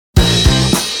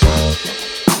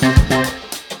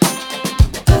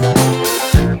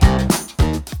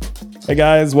Hey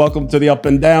guys, welcome to the Up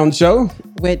and Down Show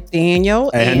with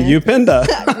Daniel and Upenda.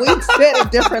 We said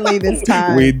it differently this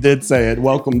time. We did say it.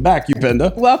 Welcome back,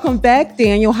 Upenda. Welcome back,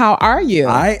 Daniel. How are you?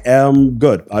 I am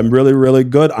good. I'm really, really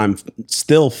good. I'm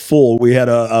still full. We had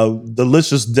a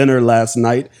delicious dinner last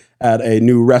night at a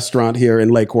new restaurant here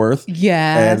in Lake Worth.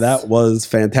 Yes. And that was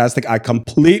fantastic. I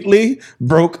completely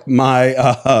broke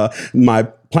my my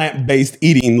plant-based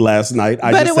eating last night.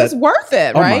 But it was worth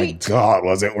it, right? Oh my God,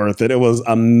 was it worth it? It was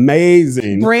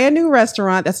amazing. Brand new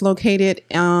restaurant that's located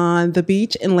on the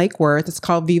beach in Lake Worth. It's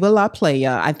called Viva La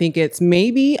Playa. I think it's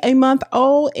maybe a month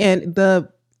old, and the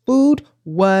food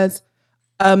was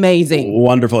amazing.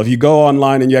 Wonderful. If you go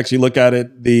online and you actually look at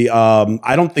it,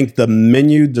 I don't think the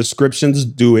menu descriptions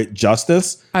do it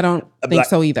justice. I don't think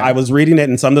so either. I was reading it,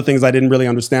 and some of the things I didn't really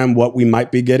understand what we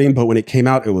might be getting, but when it came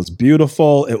out, it was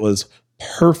beautiful. It was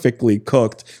perfectly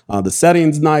cooked. The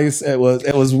setting's nice. It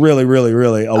was really, really,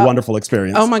 really a wonderful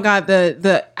experience. Oh my God.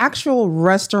 The actual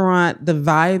restaurant, the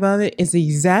vibe of it is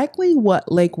exactly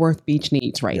what Lake Worth Beach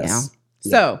needs right now.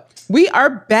 So we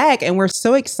are back and we're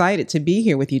so excited to be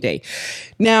here with you today.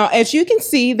 Now, as you can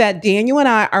see that Daniel and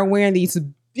I are wearing these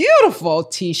beautiful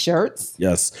t-shirts.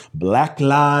 Yes. Black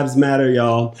Lives Matter,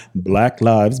 y'all. Black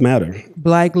Lives Matter.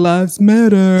 Black Lives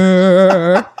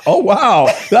Matter. Oh,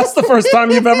 wow. That's the first time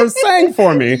you've ever sang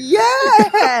for me.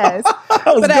 Yes. That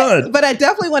was good. But I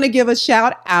definitely want to give a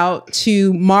shout out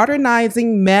to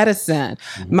Modernizing Medicine.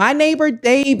 Mm-hmm. My neighbor,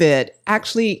 David,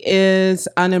 actually is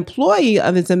an employee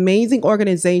of this amazing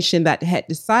organization that had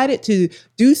decided to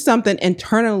do something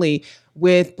internally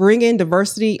with bringing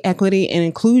diversity, equity, and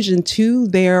inclusion to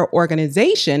their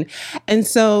organization. And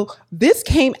so this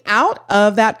came out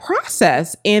of that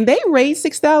process, and they raised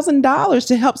 $6,000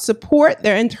 to help support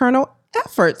their internal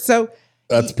efforts. So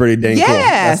that's pretty dang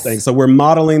yes. Cool. So we're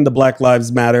modeling the Black Lives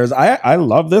Matters. I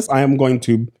love this. I am going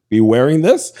to be wearing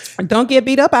this. Don't get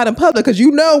beat up out in public, because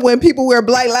you know when people wear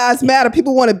Black Lives Matter,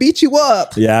 people want to beat you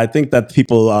up. Yeah, I think that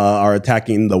people are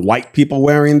attacking the white people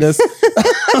wearing this.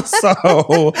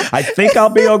 So I think I'll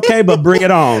be okay, but bring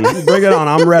it on. Bring it on.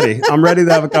 I'm ready. I'm ready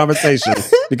to have a conversation,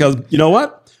 because you know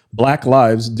what? Black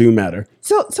lives do matter.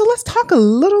 So let's talk a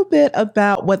little bit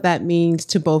about what that means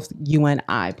to both you and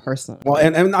I personally. Well,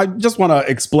 and I just want to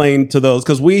explain to those,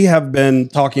 because we have been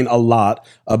talking a lot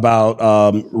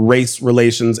about race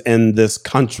relations in this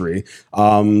country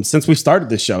since we started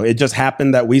this show. It just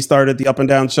happened that we started the Up and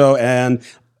Down Show, and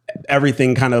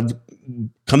everything kind of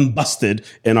combusted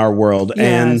in our world. Yes.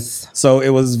 And so it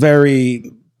was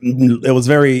very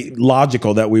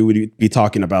logical that we would be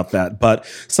talking about that. But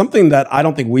something that I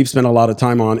don't think we've spent a lot of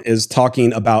time on is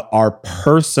talking about our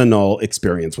personal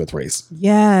experience with race.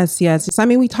 Yes. I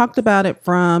mean, we talked about it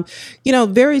from,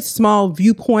 very small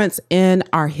viewpoints in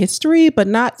our history, but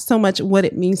not so much what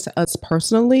it means to us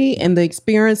personally and the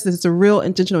experiences, the real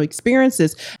intentional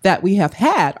experiences that we have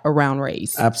had around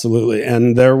race. Absolutely.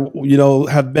 And there,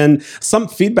 have been some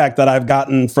feedback that I've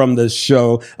gotten from this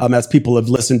show as people have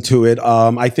listened to it.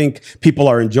 I think people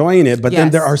are enjoying it, but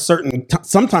then there are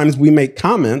sometimes we make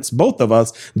comments, both of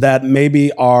us, that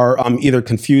maybe are either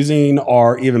confusing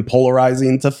or even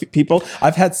polarizing to people.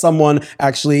 I've had someone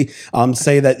actually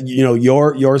say that,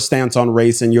 your stance on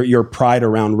race and your pride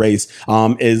around race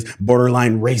is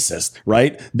borderline racist,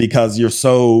 right? Because you're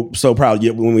so proud.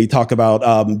 When we talk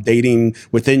about dating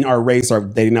within our race or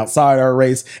dating outside our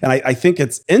race. And I think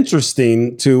it's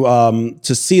interesting to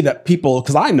see that people,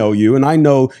 because I know you and I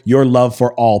know your love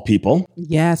for all people.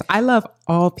 Yes, I love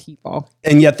all people.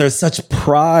 And yet there's such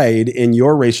pride in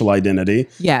your racial identity.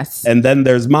 Yes. And then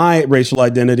there's my racial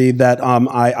identity that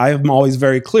I am always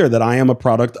very clear that I am a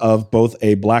product of both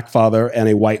a Black father and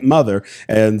a white mother.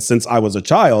 And since I was a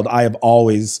child, I have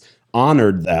always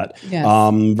honored that. Yes.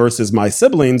 Versus my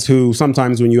siblings, who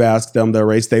sometimes when you ask them their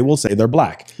race, they will say they're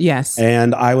Black. Yes.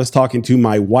 And I was talking to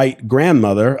my white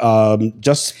grandmother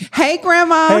Hey,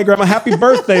 Grandma. Hey, Grandma. Happy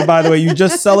birthday, by the way. You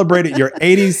just celebrated your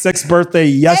 86th birthday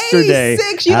yesterday.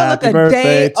 86. You look a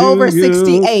day over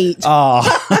 68.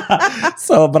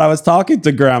 But I was talking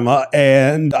to Grandma,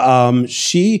 and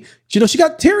she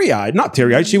got teary-eyed. Not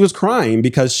teary-eyed. She was crying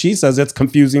because she says it's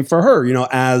confusing for her,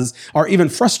 or even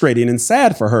frustrating and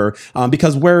sad for her,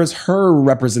 because where is her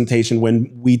representation when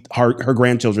her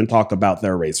grandchildren talk about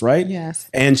their race, right? Yes.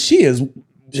 And she is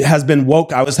has been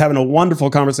woke. I was having a wonderful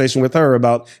conversation with her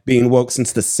about being woke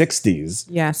since the 60s.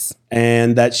 Yes.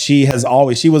 And that she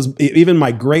was, even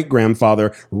my great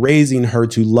grandfather, raising her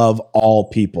to love all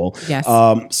people. Yes.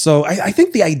 So I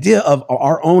think the idea of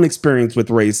our own experience with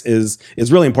race is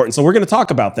really important. So we're going to talk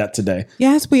about that today.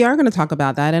 Yes, we are going to talk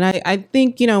about that. And I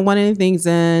think, one of the things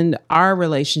in our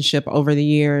relationship over the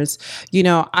years,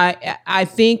 I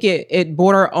think it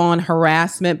bordered on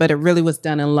harassment, but it really was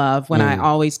done in love when I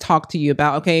always talk to you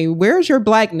about, okay, where's your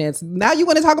blackness? Now you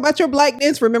want to talk about your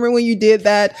blackness? Remember when you did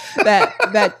that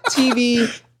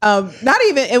TV, not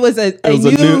even, it was a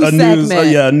news segment.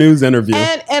 A news interview.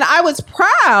 And I was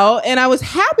proud and I was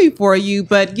happy for you.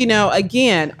 But,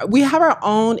 again, we have our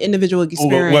own individual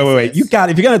experience. Wait. If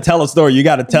you're going to tell a story, you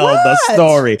got to tell the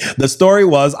story. The story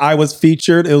was I was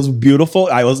featured. It was beautiful.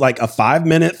 I was like a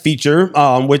 5-minute feature,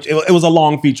 which it was a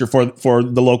long feature for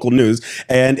the local news.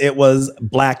 And it was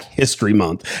Black History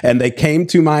Month. And they came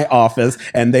to my office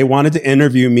and they wanted to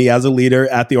interview me as a leader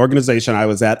at the organization I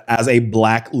was at as a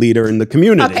Black leader in the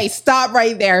community. Okay, stop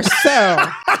right there. So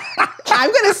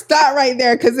I'm going to stop right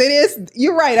there because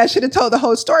you're right. I should have told the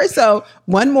whole story. So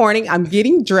one morning I'm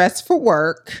getting dressed for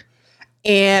work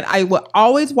and I would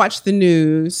always watch the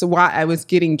news while I was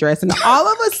getting dressed. And all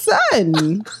of a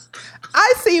sudden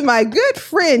I see my good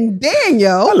friend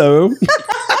Daniel. Hello.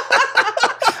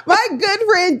 My good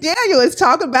friend Daniel is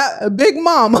talking about a Big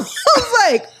Mama. I was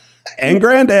like, and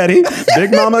granddaddy,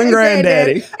 Big Mama and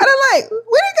granddaddy. And I'm like, we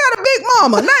done got a Big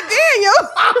Mama, not Daniel.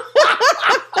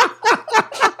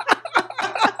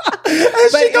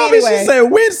 And she told me, she said,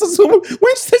 when's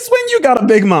when you got a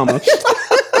Big Mama?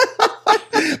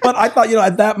 But I thought,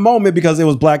 at that moment, because it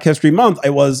was Black History Month,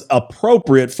 it was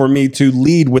appropriate for me to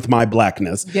lead with my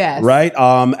blackness. Yes. Right.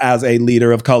 As a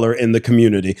leader of color in the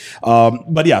community.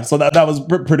 But yeah, so that was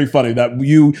pretty funny that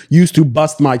you used to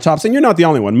bust my chops. And you're not the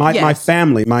only one. My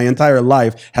family, my entire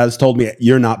life has told me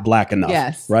you're not Black enough.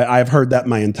 Yes. Right. I've heard that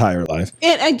my entire life.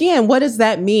 And again, what does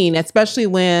that mean? Especially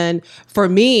when, for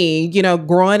me,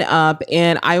 growing up,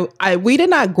 and we did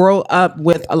not grow up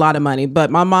with a lot of money, but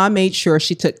my mom made sure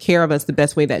she took care of us the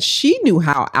best way that she knew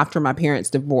how after my parents'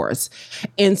 divorce.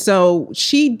 And so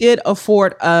she did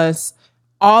afford us,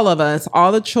 all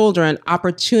the children,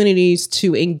 opportunities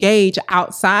to engage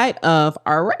outside of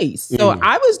our race. So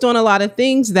I was doing a lot of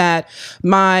things that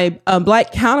my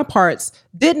Black counterparts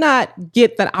did not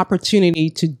get that opportunity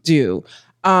to do.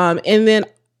 And then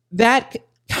that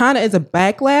kind of is a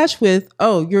backlash with,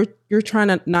 oh, you're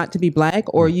trying not to be Black,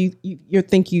 or you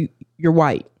think you're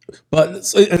white. But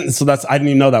so that's, I didn't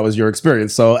even know that was your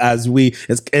experience. So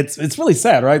it's really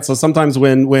sad, right? So sometimes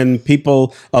when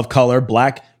people of color,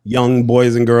 Black young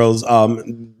boys and girls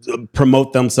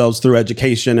promote themselves through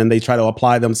education and they try to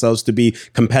apply themselves to be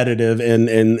competitive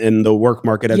in the work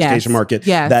market, education market,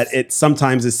 that it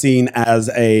sometimes is seen as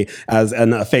a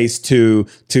face to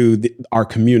our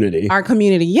community. Our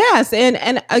community, yes.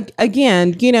 And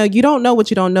again, you don't know what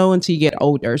you don't know until you get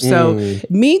older. So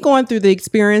me going through the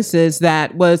experiences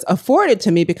that was afforded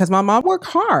to me because my mom worked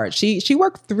hard. She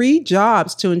worked 3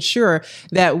 jobs to ensure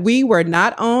that we were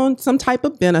not on some type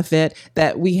of benefit,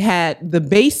 that we had the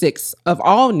basics of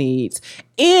all needs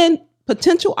and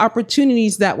potential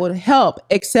opportunities that would help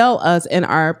excel us in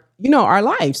our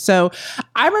life. So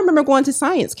I remember going to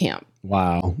science camp.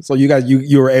 Wow. So you guys,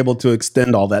 you were able to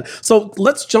extend all that. So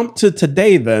let's jump to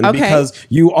today then, because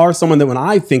you are someone that when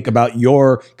I think about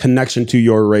your connection to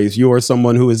your race, you are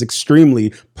someone who is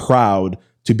extremely proud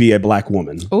to be a Black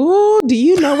woman. Oh, do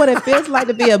you know what it feels like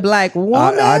to be a Black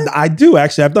woman? I do,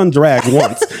 actually. I've done drag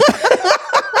once.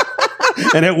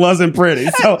 And it wasn't pretty.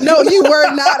 So no, you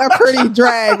were not a pretty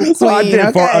drag queen. So I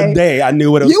did for a day. I knew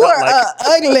what it was. You were an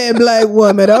ugly Black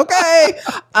woman, okay?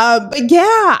 But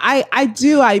yeah, I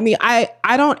do. I mean, I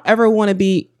don't ever want to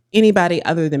be anybody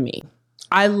other than me.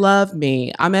 I love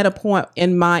me. I'm at a point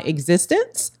in my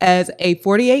existence as a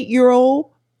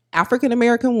 48-year-old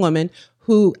African-American woman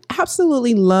who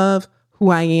absolutely love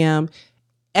who I am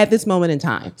at this moment in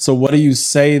time. So what do you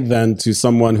say then to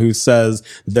someone who says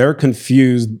they're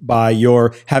confused by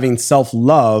your having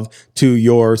self-love to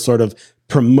your sort of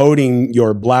promoting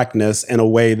your Blackness in a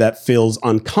way that feels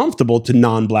uncomfortable to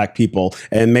non-Black people?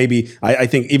 And maybe I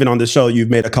think even on the show, you've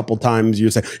made a couple times,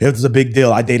 you say, it was a big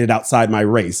deal. I dated outside my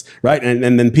race, right?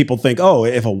 And then people think, oh,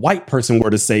 if a white person were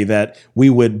to say that, we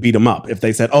would beat them up. If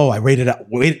they said, oh,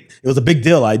 it was a big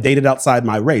deal. I dated outside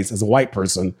my race as a white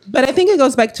person. But I think it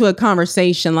goes back to a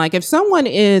conversation. Like if someone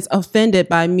is offended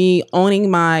by me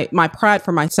owning my pride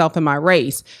for myself and my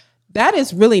race, that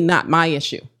is really not my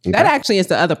issue. Okay. That actually is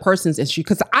the other person's issue,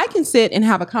 because I can sit and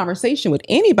have a conversation with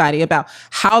anybody about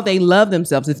how they love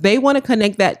themselves. If they want to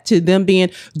connect that to them being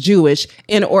Jewish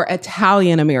and or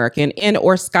Italian American and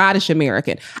or Scottish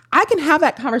American, I can have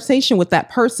that conversation with that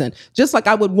person, just like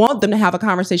I would want them to have a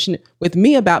conversation with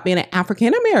me about being an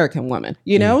African American woman,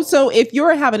 you know? So if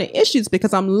you're having issues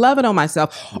because I'm loving on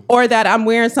myself, or that I'm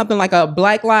wearing something like a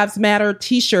Black Lives Matter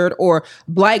t-shirt or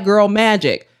Black Girl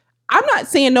Magic, I'm not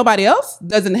saying nobody else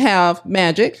doesn't have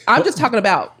magic. I'm just talking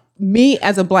about me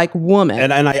as a Black woman.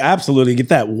 And I absolutely get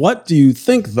that. What do you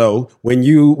think, though,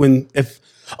 if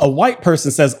a white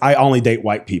person says, I only date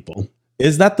white people,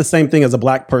 is that the same thing as a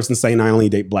Black person saying, I only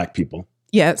date Black people?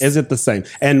 Yes. Is it the same?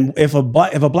 And if a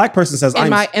Black person says, in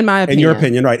my opinion. In your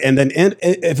opinion, right? And then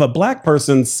if a Black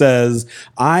person says,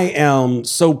 I am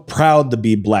so proud to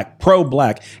be Black,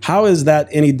 pro-Black, how is that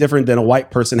any different than a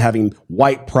white person having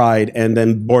white pride and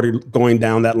then going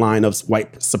down that line of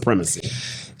white supremacy?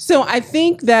 So I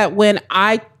think that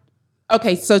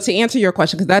okay, so to answer your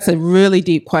question, because that's a really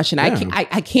deep question, yeah.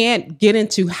 I can't get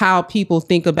into how people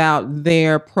think about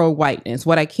their pro-whiteness.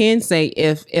 What I can say,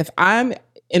 if I'm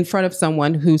in front of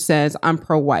someone who says I'm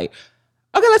pro-white,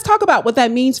 okay, let's talk about what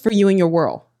that means for you in your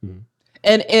world. Mm-hmm.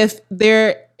 And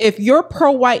if your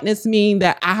pro-whiteness mean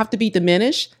that I have to be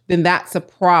diminished, then that's a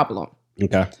problem.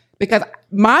 Okay. Because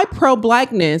my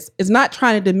pro-Blackness is not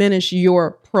trying to diminish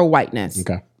your pro-whiteness.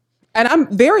 Okay. And I'm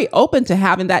very open to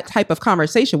having that type of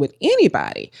conversation with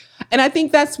anybody. And I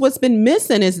think that's what's been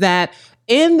missing, is that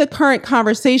in the current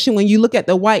conversation, when you look at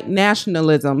the white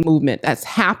nationalism movement that's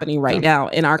happening right now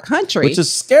in our country, which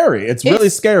is scary. It's really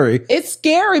scary. It's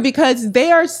scary because they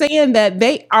are saying that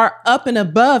they are up and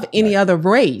above any other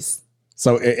race.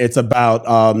 So it's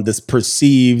about this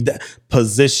perceived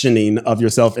positioning of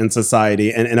yourself in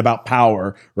society and about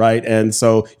power, right? And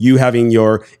so you having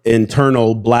your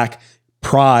internal Black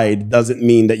pride doesn't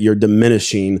mean that you're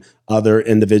diminishing other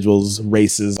individuals,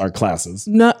 races, or classes.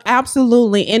 No,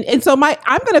 absolutely. And so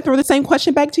I'm going to throw the same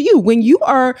question back to you. When you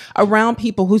are around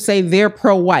people who say they're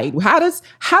pro-white,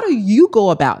 how do you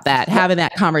go about that, having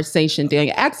that conversation,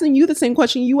 Daniel? Asking you the same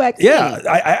question you asked me.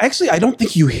 I don't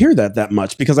think you hear that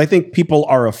much, because I think people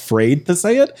are afraid to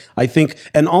say it. I think,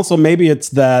 and also maybe it's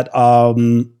that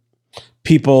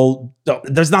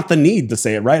there's not the need to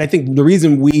say it, right? I think the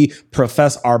reason we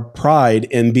profess our pride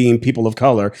in being people of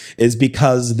color is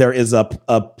because there is a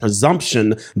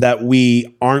presumption that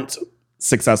we aren't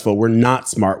successful, we're not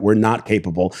smart, we're not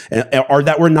capable, or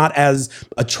that we're not as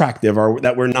attractive, or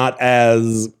that we're not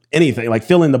as anything, like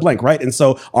fill in the blank, right? And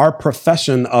so our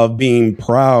profession of being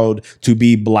proud to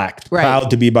be Black, right, proud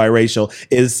to be biracial,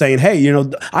 is saying, hey,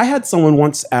 I had someone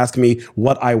once ask me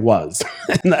what I was.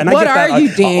 and what are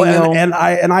you, Daniel? And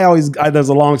I always, there's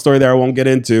a long story there I won't get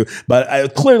into,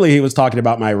 but clearly he was talking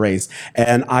about my race.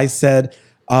 And I said,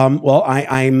 well,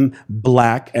 I'm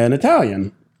Black and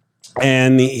Italian.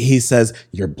 And he says,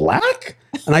 you're Black?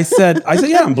 And I said,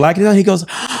 yeah, I'm Black and Italian. He goes,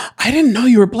 I didn't know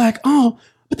you were Black. Oh,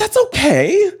 but that's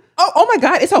okay. Oh my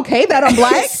God, it's okay that I'm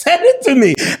Black? He said it to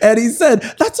me. And he said,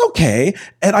 that's okay.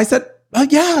 And I said,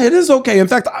 yeah, it is okay. In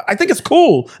fact, I think it's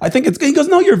cool. I think it's good. He goes,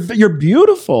 no, you're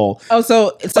beautiful. Oh,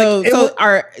 so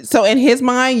in his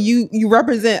mind, you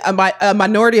represent a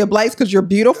minority of Blacks because you're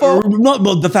beautiful? No,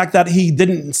 well, the fact that he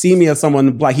didn't see me as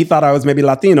someone Black, he thought I was maybe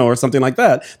Latino or something like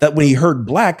that. That when he heard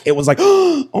Black, it was like,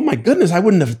 oh my goodness, I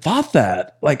wouldn't have thought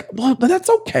that. Like, well, but that's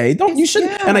okay. You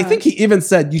shouldn't. Yeah. And I think he even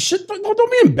said,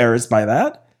 don't be embarrassed by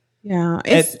that. Yeah,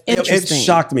 it's interesting. It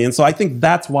shocked me. And so I think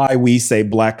that's why we say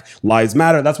Black Lives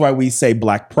Matter. That's why we say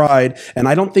Black Pride. And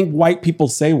I don't think white people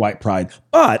say white pride.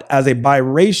 But as a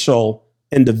biracial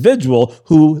individual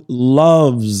who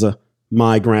loves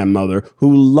my grandmother,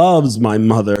 who loves my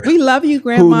mother. We love you,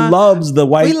 Grandma. Who loves the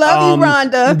white. We love you,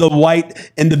 Rhonda. The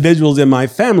white individuals in my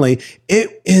family.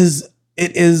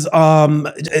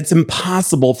 It's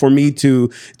impossible for me to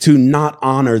not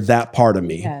honor that part of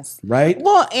me. Yes. Right.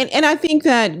 Well, and I think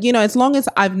that, as long as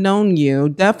I've known you,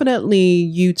 definitely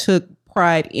you took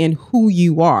pride in who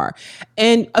you are.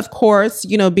 And of course,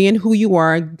 being who you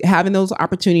are, having those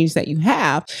opportunities that you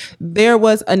have, there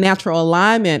was a natural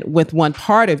alignment with one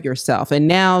part of yourself. And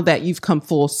now that you've come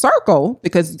full circle,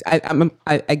 because I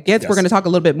guess we're going to talk a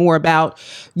little bit more about,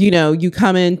 you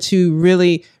coming to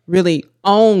really, really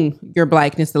own your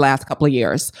Blackness the last couple of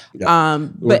years. Yeah.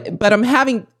 But I'm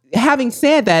having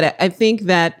said that, I think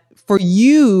that for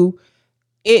you,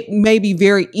 it may be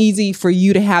very easy for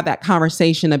you to have that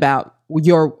conversation about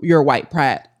your white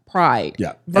pride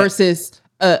yeah. versus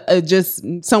just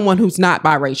someone who's not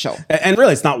biracial. And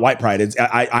really, it's not white pride. It's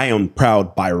I am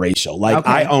proud biracial. Like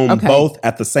I own both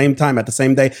at the same time, at the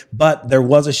same day. But there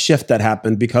was a shift that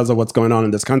happened because of what's going on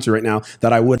in this country right now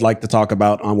that I would like to talk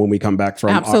about when we come back from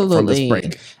this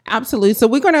break. Absolutely. So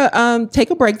we're going to take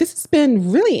a break. This has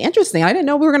been really interesting. I didn't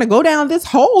know we were going to go down this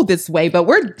hole this way, but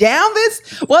we're down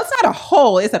this. Well, it's not a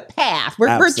hole. It's a path.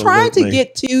 We're trying to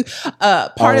get to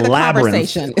part of the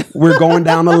conversation. We're going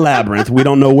down a labyrinth. We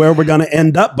don't know where we're going to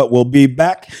end up, but we'll be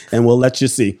back and we'll let you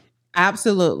see.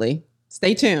 Absolutely.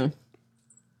 Stay tuned.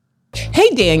 Hey,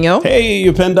 Daniel. Hey,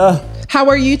 Upenda. How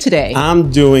are you today? I'm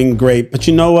doing great. But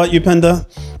you know what, Upenda?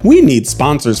 We need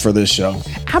sponsors for this show.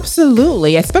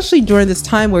 Absolutely. Especially during this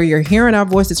time where you're hearing our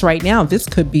voices right now. This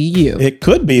could be you. It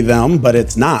could be them, but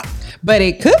it's not. But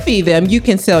it could be them. You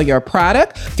can sell your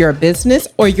product, your business,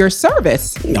 or your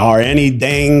service. Or any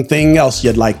dang thing else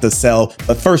you'd like to sell.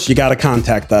 But first, you got to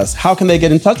contact us. How can they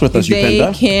get in touch with us,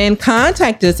 Upenda? They can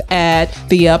contact us at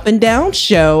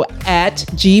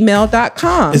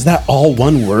theupandownshow@gmail.com. Is that all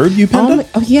one word, Upenda?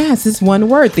 Oh, yes, it's one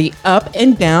word.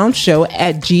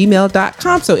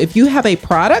 theupandownshow@gmail.com. So if you have a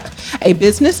product, a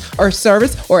business, or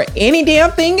service, or any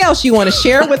damn thing else you want to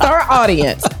share with our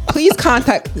audience, please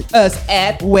contact us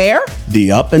at where?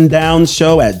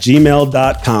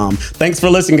 theupandownshow@gmail.com. Thanks for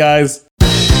listening, guys.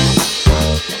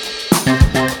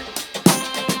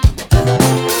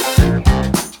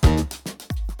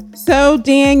 So,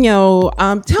 Daniel,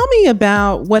 tell me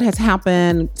about what has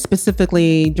happened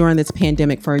specifically during this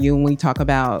pandemic for you when we talk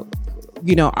about,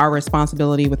 our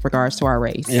responsibility with regards to our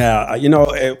race. Yeah,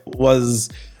 it was...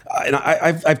 And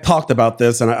I've talked about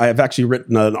this, and I've actually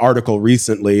written an article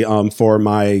recently for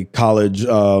my college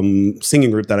singing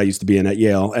group that I used to be in at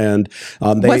Yale. And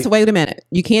wait a minute,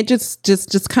 you can't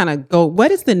just kind of go.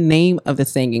 What is the name of the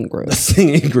singing group? The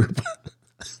singing group.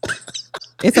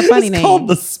 It's a funny name. It's called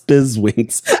the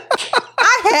Spizwinks.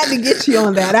 I had to get you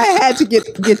on that. I had to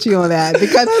get you on that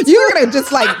because you were gonna just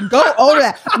go over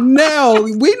that. No,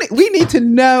 we need to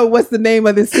know what's the name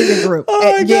of this singing group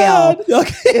at Yale.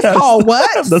 Okay. It's called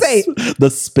what? Say the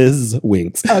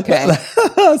Spizwinks. Okay.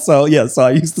 So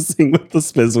I used to sing with the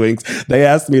Spizwinks. They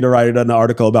asked me to write an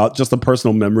article about just a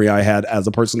personal memory I had as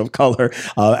a person of color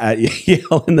at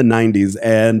Yale in the 90s,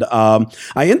 and I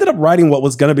ended up writing what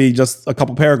was going to be just a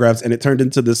couple paragraphs, and it turned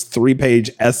into this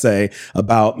 3-page essay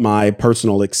about my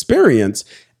personal experience.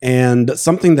 And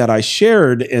something that I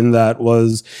shared in that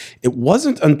was, it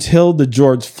wasn't until the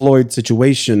George Floyd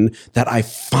situation that I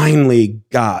finally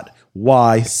got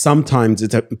why sometimes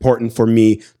it's important for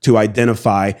me to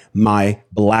identify my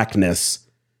Blackness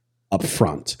up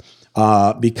front.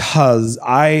 Because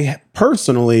I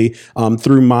personally,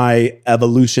 through my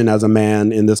evolution as a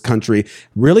man in this country,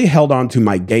 really held on to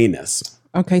my gayness.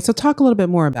 Okay, so talk a little bit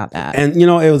more about that. And,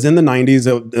 it was in the 90s.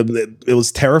 It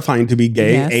was terrifying to be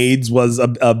gay. Yes. AIDS was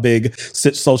a big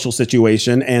social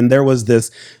situation. And there was this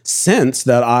sense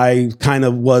that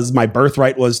my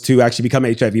birthright was to actually become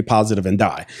HIV positive and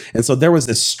die. And so there was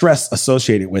this stress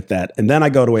associated with that. And then I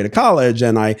go away to college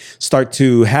and I start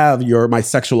to have my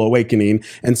sexual awakening.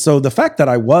 And so the fact that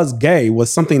I was gay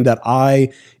was something that I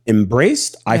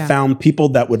embraced. I found people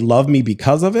that would love me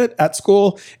because of it at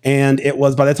school. And it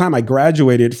was by the time I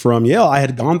graduated from Yale, I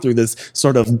had gone through this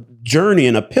sort of journey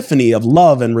and epiphany of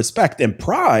love and respect and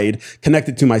pride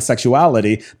connected to my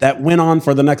sexuality that went on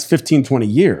for the next 15, 20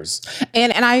 years.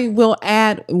 And I will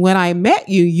add, when I met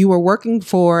you, you were working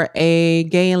for a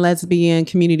gay and lesbian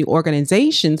community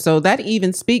organization. So that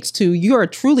even speaks to you are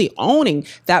truly owning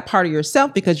that part of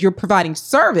yourself because you're providing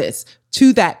service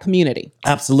to that community.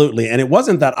 Absolutely. And it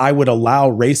wasn't that I would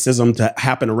allow racism to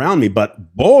happen around me,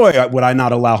 but boy, would I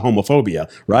not allow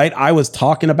homophobia, right? I was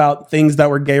talking about things that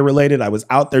were gay related. I was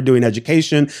out there doing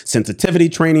education, sensitivity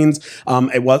trainings.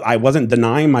 I wasn't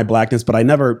denying my Blackness, but I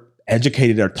never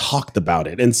educated or talked about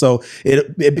it. And so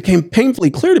it became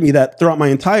painfully clear to me that throughout my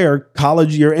entire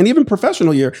college year and even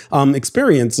professional year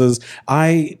experiences,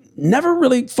 I never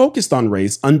really focused on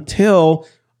race until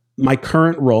my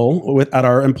current role at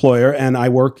our employer, and I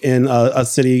work in a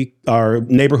city, our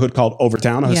neighborhood called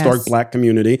Overtown, a historic Black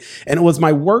community. And it was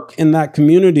my work in that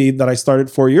community that I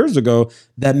started 4 years ago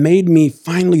that made me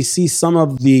finally see some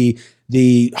of the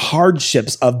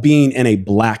hardships of being in a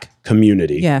Black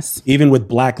community. Yes. Even with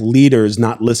Black leaders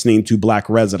not listening to Black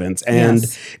residents. And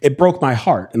it broke my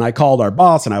heart. And I called our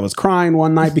boss and I was crying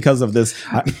one night because of this.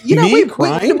 Crying?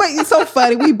 But it's so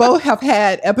funny. We both have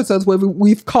had episodes where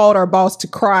we've called our boss to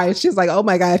cry. And she's like, oh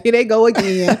my God, here they go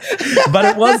again. But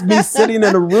it was me sitting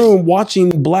in a room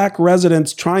watching Black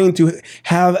residents trying to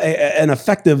have an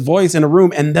effective voice in a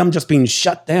room and them just being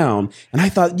shut down. And I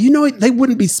thought, they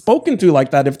wouldn't be spoken to like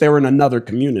that if they were in another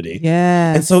community.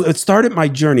 Yeah. And so it started my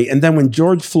journey. And then when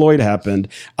George Floyd happened,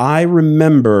 I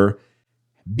remember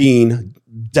being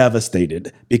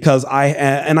devastated because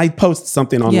I posted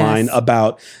something online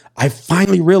about, I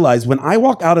finally realized when I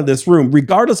walk out of this room,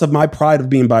 regardless of my pride of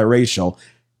being biracial,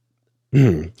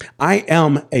 I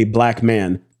am a Black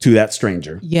man to that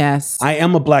stranger. Yes. I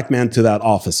am a Black man to that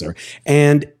officer.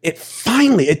 And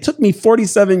it took me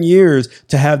 47 years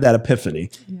to have that epiphany.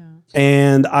 Yeah.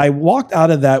 And I walked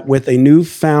out of that with a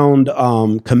newfound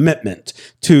commitment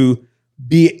to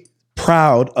be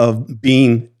proud of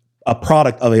being a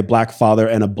product of a Black father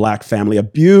and a Black family, a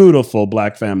beautiful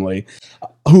Black family,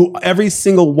 who every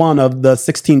single one of the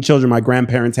 16 children my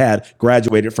grandparents had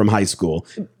graduated from high school,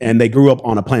 and they grew up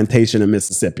on a plantation in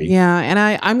Mississippi. Yeah, and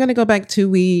I'm going to go back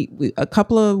to a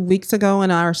couple of weeks ago in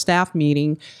our staff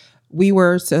meeting, we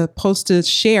were supposed to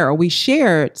we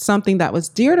shared something that was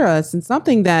dear to us and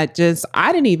something that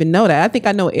I didn't even know that. I think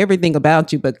I know everything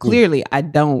about you, but clearly I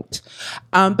don't.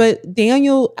 But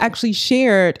Daniel actually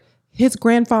shared his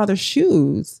grandfather's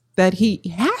shoes that he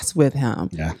has with him.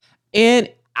 Yeah. And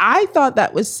I thought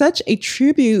that was such a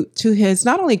tribute to his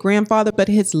not only grandfather, but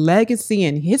his legacy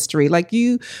and history. Like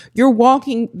you're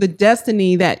walking the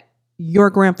destiny that your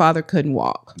grandfather couldn't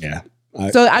walk. Yeah.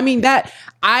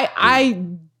 I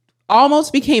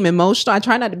almost became emotional. I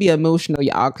try not to be emotional,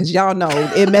 y'all, because y'all know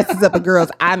it messes up a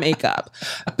girl's eye makeup.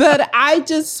 But I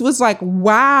just was like,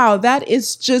 wow, that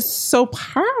is just so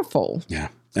powerful. Yeah.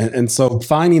 And so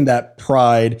finding that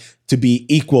pride to be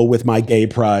equal with my gay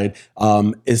pride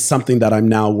is something that I'm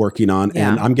now working on,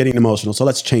 and I'm getting emotional. So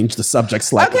let's change the subject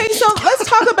slightly. Okay, so let's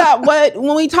talk about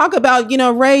when we talk about,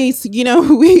 race,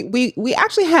 we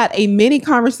actually had a mini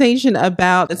conversation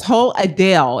about this whole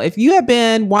Adele. If you have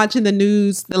been watching the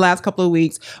news the last couple of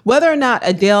weeks, whether or not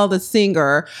Adele, the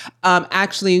singer,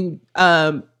 actually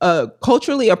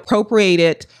culturally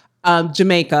appropriated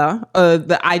Jamaica,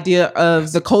 the idea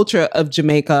of the culture of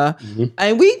Jamaica. Mm-hmm.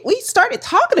 And we started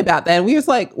talking about that. And we was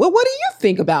like, well, what do you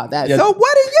think about that? Yeah. So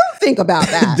what do you think about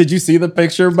that? Did you see the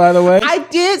picture, by the way? I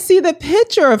did see the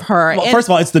picture of her. Well, first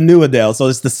of all, it's the new Adele. So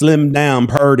it's the slim down,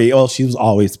 purdy. Oh, she was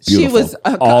always beautiful. She was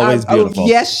always beautiful.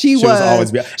 Yes, she was. She was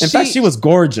always beautiful. In fact, she was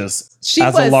gorgeous.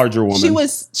 A larger woman.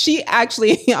 She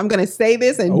actually, I'm going to say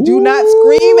this and do not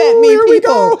scream at me,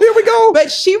 people. Here we go.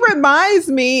 But she reminds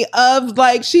me of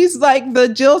she's like the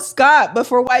Jill Scott, but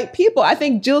for white people. I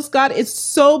think Jill Scott is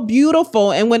so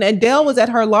beautiful. And when Adele was at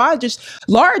her largest,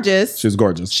 she was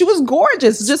gorgeous. She was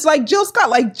gorgeous. Just like Jill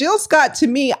Scott. Like Jill Scott, to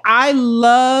me, I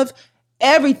love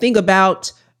everything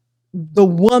about the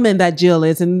woman that Jill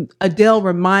is, and Adele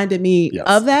reminded me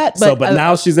of that. But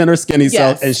now she's in her skinny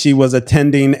self, and she was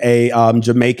attending a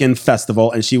Jamaican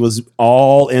festival, and she was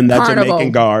all in that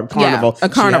Jamaican garb. Carnival. Yeah, a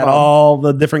carnival. She had all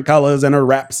the different colors and her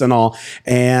wraps and all.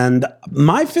 And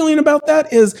my feeling about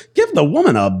that is give the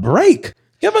woman a break.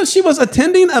 She was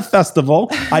attending a festival.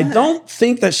 I don't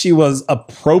think that she was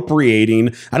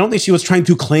appropriating. I don't think she was trying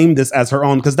to claim this as her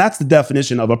own, because that's the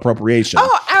definition of appropriation.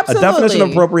 Oh, absolutely. A definition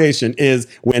of appropriation is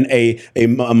when a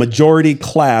majority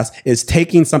class is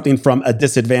taking something from a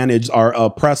disadvantaged or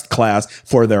oppressed class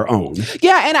for their own.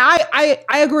 Yeah, and I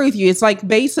agree with you. It's like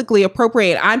basically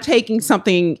appropriate. I'm taking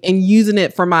something and using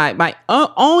it for my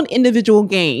own individual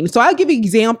gain. So I'll give you an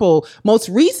example most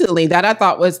recently that I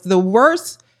thought was the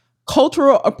worst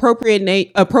cultural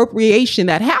appropriation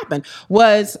that happened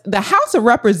was the House of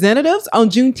Representatives on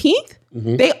Juneteenth.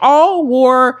 Mm-hmm. They all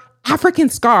wore African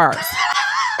scarves.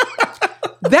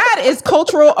 That is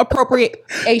cultural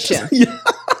appropriation. Yeah.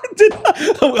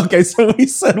 Okay, so we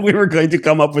said we were going to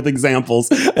come up with examples,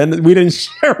 and we didn't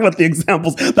share what the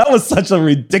examples. That was such a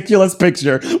ridiculous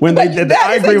picture when they did that.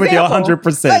 I agree with you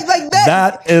 100%.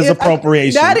 That is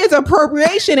appropriation. That is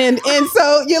appropriation, and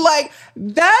so you're like,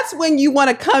 that's when you want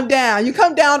to come down. You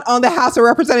come down on the House of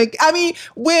Representatives. I mean,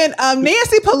 when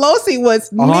Nancy Pelosi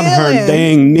was on her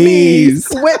dang knees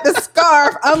with the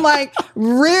scarf, I'm like,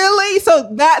 really? So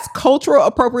that's cultural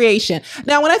appropriation.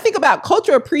 Now, when I think about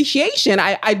cultural appreciation,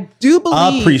 I do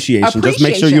believe appreciation. Just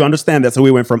make sure you understand that. So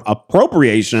we went from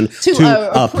appropriation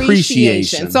to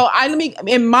appreciation. So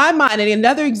in my mind, and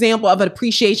another example of an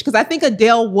appreciation, because I think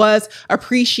Adele was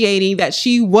appreciating that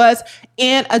she was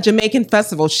in a Jamaican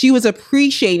festival. She was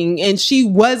appreciating, and she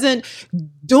wasn't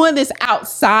doing this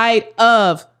outside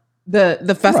of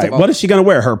the festival. Right. What is she going to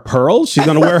wear? Her pearls? She's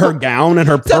going to wear her gown and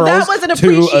her pearls that was an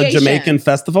to a Jamaican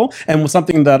festival. And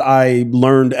something that I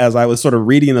learned as I was sort of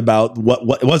reading about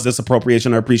what was this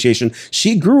appropriation or appreciation.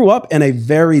 She grew up in a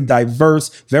very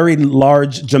diverse, very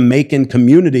large Jamaican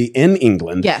community in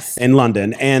England, yes, in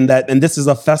London, and this is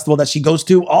a festival that she goes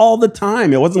to all the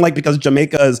time. It wasn't like because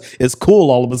Jamaica is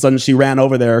cool, all of a sudden she ran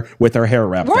over there with her hair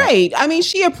wrapped up. Right. I mean,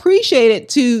 she appreciated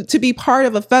to be part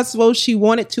of a festival. She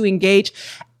wanted to engage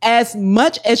as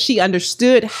much as she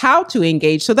understood how to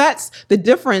engage. So that's the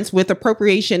difference with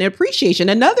appropriation and appreciation.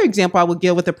 Another example I would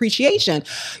give with appreciation.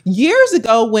 Years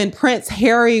ago, when Prince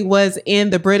Harry was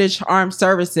in the British Armed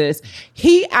Services,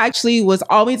 he actually was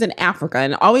always in Africa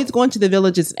and always going to the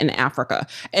villages in Africa.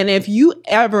 And if you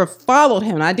ever followed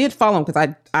him, and I did follow him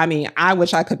because I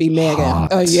wish I could be Meghan.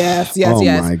 Oh, yes. Oh,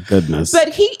 my goodness. But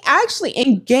he actually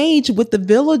engaged with the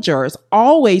villagers.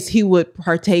 Always he would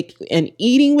partake in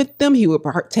eating with them. He would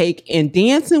partake in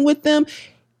dancing with them.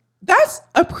 That's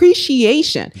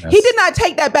appreciation. Yes. He did not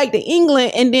take that back to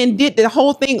England and then did the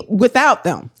whole thing without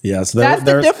them. Yes, that's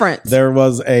the difference. There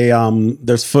was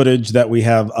there's footage that we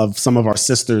have of some of our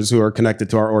sisters who are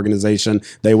connected to our organization.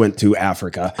 They went to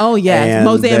Africa. Oh yes,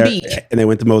 Mozambique. And they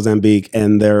went to Mozambique,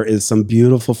 and there is some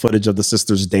beautiful footage of the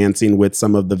sisters dancing with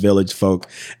some of the village folk,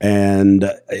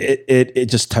 and it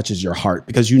just touches your heart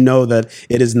because you know that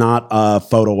it is not a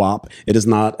photo op. It is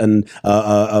not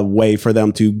a way for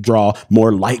them to draw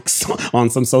more likes on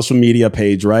some social media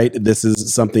page, right? This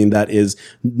is something that is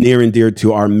near and dear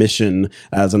to our mission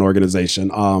as an organization.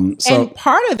 And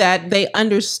part of that, they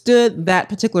understood that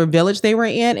particular village they were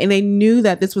in, and they knew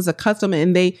that this was a custom,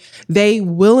 and they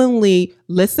willingly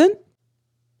listened,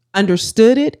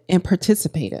 understood it, and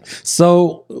participated.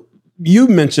 So you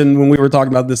mentioned when we were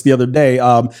talking about this the other day,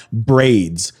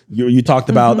 braids. You talked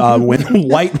about when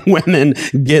white women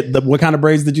get what kind of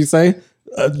braids did you say?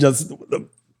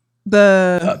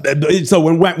 So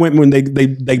when they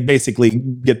basically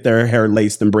get their hair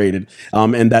laced and braided,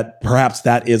 and that perhaps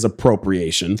that is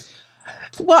appropriation.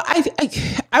 Well,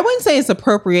 I wouldn't say it's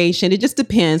appropriation. It just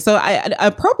depends. So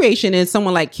appropriation is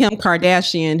someone like Kim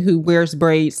Kardashian who wears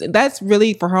braids. That's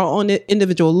really for her own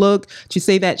individual look, to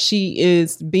say that she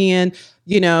is being,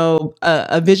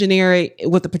 a visionary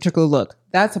with a particular look.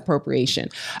 That's appropriation.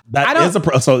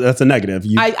 So that's a negative.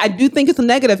 I do think it's a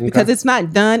negative because it's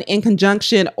not done in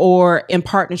conjunction or in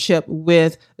partnership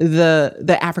with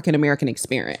the African American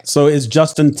experience. So is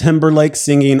Justin Timberlake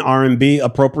singing R&B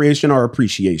appropriation or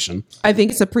appreciation? I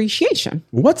think it's appreciation.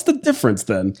 What's the difference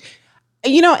then?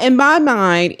 In my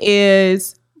mind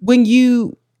is when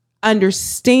you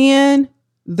understand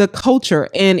the culture,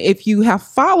 and if you have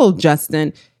followed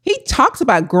Justin, he talks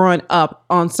about growing up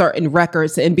on certain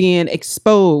records and being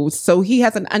exposed. So he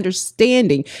has an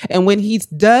understanding. And when he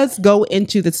does go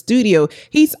into the studio,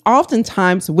 he's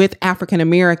oftentimes with African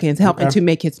Americans helping to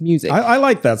make his music. I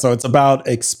like that. So it's about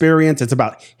experience. It's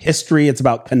about history. It's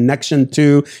about connection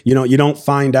to, you don't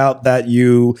find out that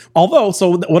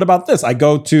so what about this? I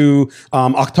go to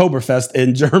Oktoberfest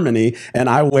in Germany and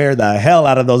I wear the hell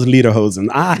out of those lederhosen.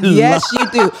 Yes,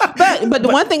 you do. But the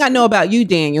one thing I know about you,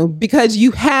 Daniel, because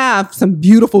you have some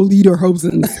beautiful lederhosens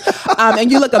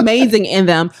and you look amazing in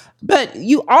them, but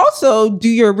you also do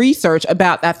your research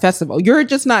about that festival. You're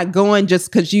just not going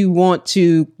just because you want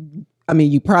to. I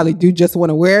mean, you probably do just want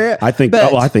to wear it. I think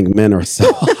men are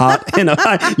so hot.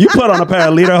 You put on a pair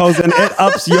of lederhosen and it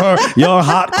ups your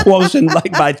hot quotient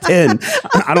like by 10.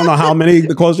 I don't know how many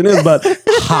the quotient is, but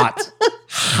hot.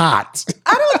 I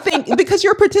don't think, because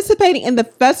you're participating in the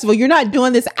festival, you're not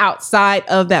doing this outside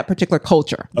of that particular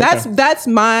culture. Okay. That's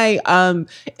my,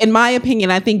 in my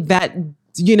opinion, I think that,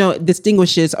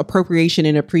 distinguishes appropriation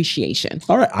and appreciation.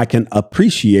 All right. I can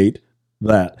appreciate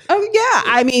that. Oh yeah.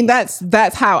 I mean, that's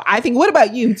how I think. What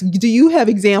about you? Do you have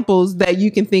examples that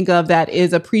you can think of that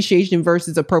is appreciation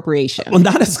versus appropriation? Well,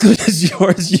 not as good as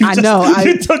yours.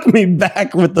 You took me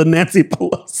back with the Nancy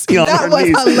Pelosi on her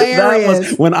knees. That was hilarious. That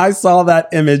was, when I saw that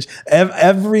image,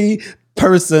 every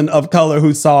person of color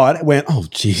who saw it went, "Oh,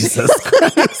 Jesus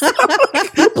Christ."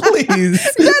 Please.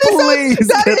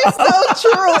 That is so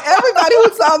true. Everybody who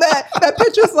saw that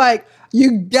picture's like,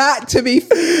 you got to be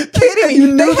kidding me.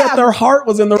 You knew that their heart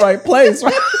was in the right place,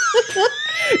 right?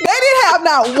 They didn't have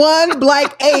not one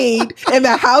black aide in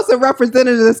the House of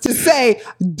Representatives to say,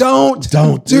 don't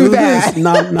do that.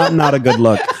 Not a good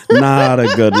look. Not a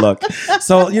good look.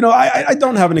 So, I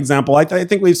don't have an example. I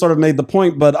think we've sort of made the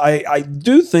point, but I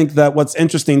do think that what's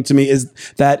interesting to me is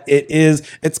that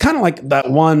it's kind of like that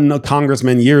one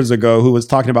congressman years ago who was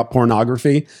talking about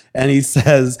pornography. And he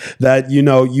says that,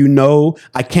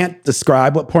 I can't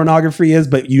describe what pornography is,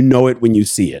 but you know it when you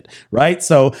see it, right?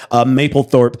 So a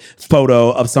Mapplethorpe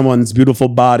photo of someone's beautiful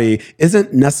body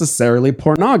isn't necessarily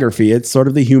pornography. It's sort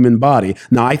of the human body.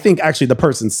 Now, I think actually the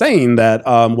person saying that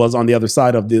was on the other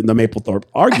side of the Mapplethorpe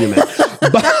argument.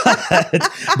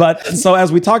 But so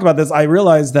as we talk about this, I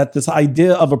realize that this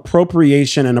idea of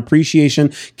appropriation and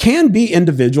appreciation can be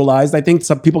individualized. I think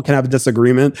some people can have a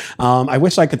disagreement. I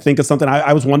wish I could think of something.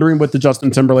 I was wondering with the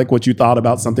Justin Timberlake, what you thought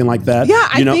about something like that. Yeah,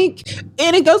 I think,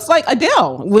 and it goes like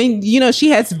Adele, when, she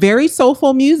has very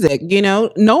soulful music,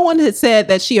 no one has said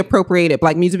that she appropriated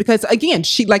Black music because, again,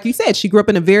 she, like you said, she grew up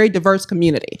in a very diverse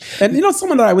community. And,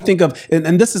 someone that I would think of,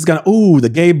 and this is going to, the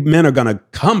gay men are going to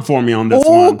come for me on this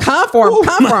one. Come for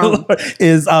him.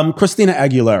 Is Christina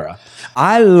Aguilera.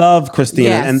 I love Christina,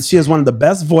 and she is one of the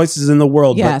best voices in the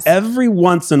world. Yes. But every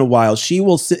once in a while, she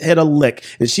will hit a lick,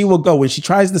 and she will go when she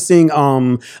tries to sing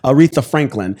Aretha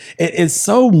Franklin. It is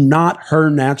so not her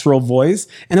natural voice,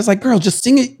 and it's like, girl, just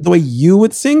sing it the way you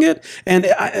would sing it.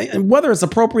 And whether it's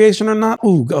appropriation or not,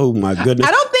 oh my goodness,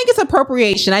 I don't think it's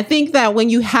appropriation. I think that when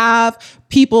you have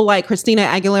people like Christina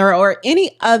Aguilera or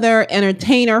any other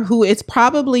entertainer who is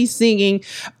probably singing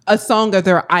a song of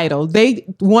their idol, they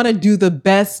want to do the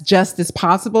best justice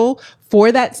possible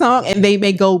for that song, and they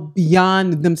may go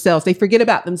beyond themselves. They forget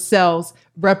about themselves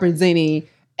representing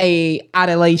a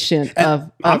adulation of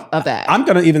that. I'm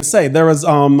going to even say there was,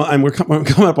 and we're coming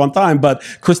up on time, but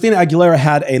Christina Aguilera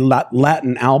had a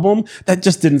Latin album that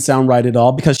just didn't sound right at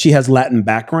all because she has Latin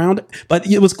background. But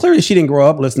it was clear that she didn't grow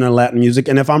up listening to Latin music.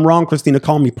 And if I'm wrong, Christina,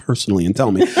 call me personally and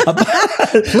tell me.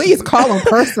 Please call him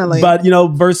personally. But,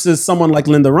 versus someone like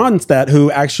Linda Ronstadt,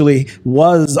 who actually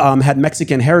had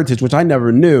Mexican heritage, which I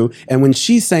never knew. And when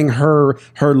she sang her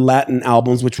Latin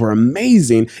albums, which were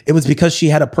amazing, it was because she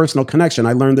had a personal connection.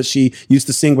 I learned that she used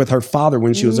to sing with her father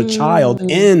when she was a child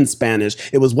in Spanish.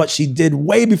 It was what she did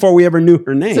way before we ever knew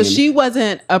her name. So she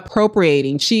wasn't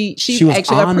appropriating. She was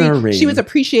actually honoring. She was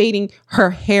appreciating her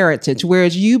heritage.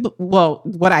 Whereas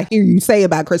what I hear you say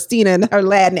about Christina and her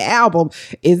Latin album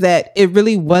is that it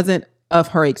really wasn't of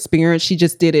her experience. She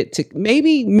just did it to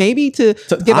maybe to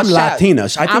give I'm a shout. Latina.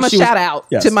 I'm a shout out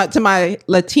to my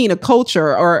Latina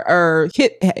culture or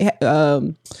hit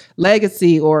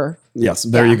legacy or. Yes,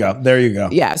 there you go. There you go.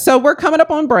 Yeah, so we're coming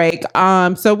up on break.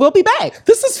 So we'll be back.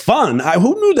 This is fun.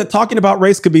 Who knew that talking about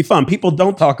race could be fun? People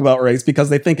don't talk about race because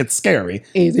they think it's scary.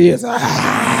 It is.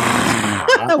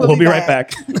 We'll be right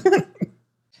back.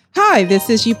 Hi, this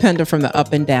is Upenda from the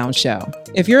Up and Down Show.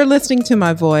 If you're listening to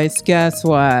my voice, guess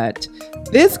what?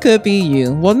 This could be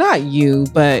you. Well, not you,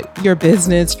 but your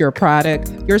business, your product,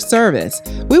 your service.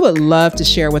 We would love to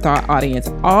share with our audience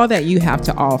all that you have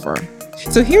to offer.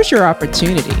 So here's your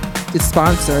opportunity to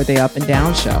sponsor the Up and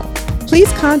Down Show.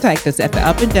 Please contact us at the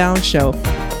Up and Down Show,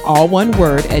 all one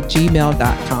word,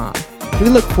 @gmail.com. We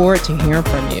look forward to hearing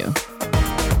from you.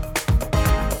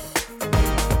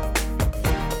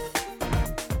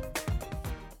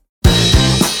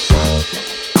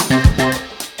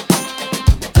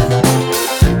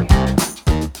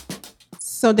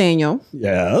 So Daniel.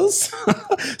 Yes.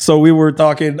 So we were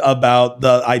talking about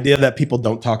the idea that people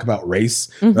don't talk about race,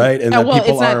 right? And that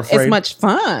people are afraid. It's much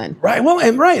fun. Right. Well,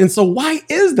 and so why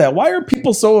is that? Why are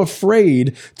people so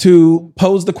afraid to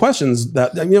pose the questions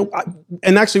that,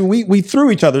 and actually we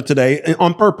threw each other today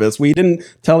on purpose. We didn't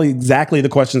tell exactly the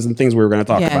questions and things we were going to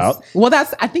talk about. Well,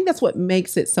 I think that's what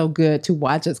makes it so good to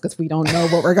watch us, because we don't know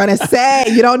what we're going to say.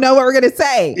 You don't know what we're going to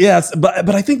say. Yes. But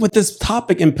I think with this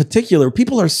topic in particular,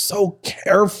 people are so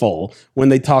careful when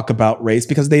they talk about race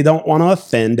because they don't want to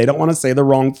offend. They don't want to say the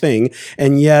wrong thing.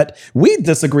 And yet we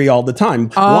disagree all the time.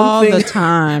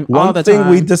 One thing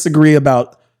we disagree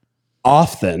about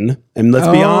often, and let's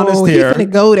be honest here. You finna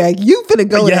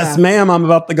go there. Yes, ma'am, I'm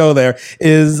about to go there,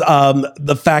 is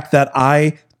the fact that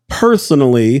I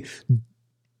personally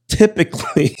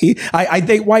typically I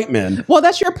date white men. Well,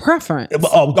 that's your preference.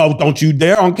 Oh, don't you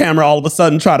dare on camera all of a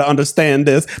sudden try to understand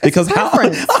this, because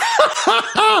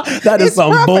that is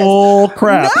some bull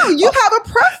crap. No, you have a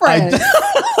preference.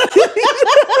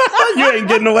 You ain't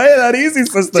getting away that easy,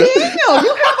 sister. Daniel,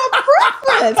 you have a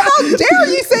preference. How dare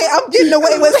you say I'm getting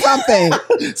away with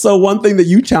something? So one thing that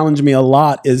you challenge me a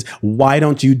lot is, why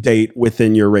don't you date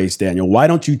within your race, Daniel? Why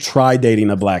don't you try dating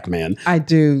a black man? I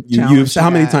do. How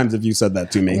many times have you said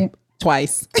that to me?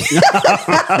 twice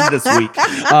this week.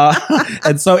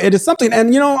 And so it is something,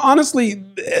 and honestly,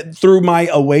 through my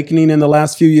awakening in the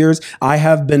last few years, I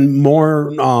have been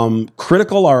more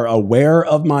critical or aware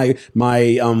of my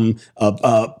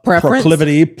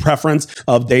preference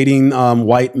of dating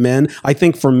white men. I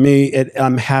think for me, it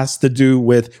has to do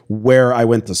with where I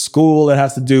went to school. It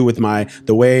has to do with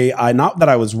the way not that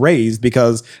I was raised,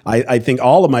 because I think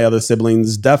all of my other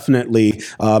siblings definitely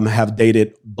have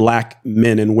dated Black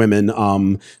men and women.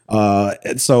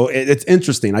 So it's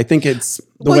interesting. I think it's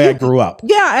the way I grew up.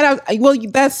 Yeah. And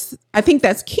I think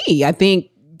that's key. I think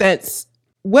that's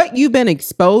what you've been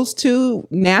exposed to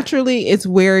naturally is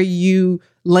where you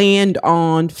land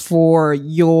on for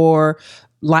your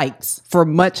likes for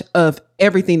much of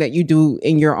everything that you do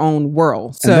in your own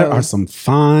world. So and there are some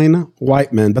fine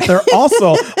white men, but there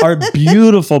also are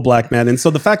beautiful Black men. And so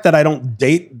the fact that I don't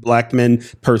date Black men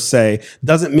per se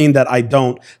doesn't mean that I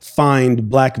don't find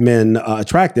Black men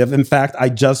attractive. In fact, I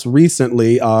just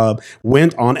recently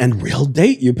went on a real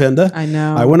date, Upenda. I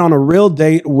know. I went on a real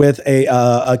date with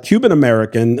a Cuban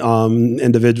American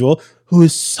individual who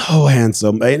is so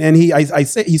handsome, and I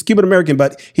say he's Cuban American,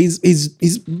 but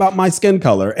he's about my skin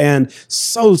color, and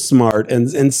so smart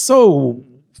and so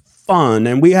fun,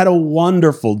 and we had a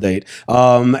wonderful date.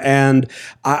 And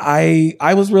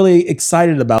I was really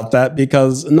excited about that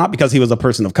not because he was a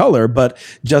person of color, but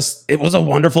just it was a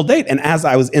wonderful date. And as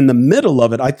I was in the middle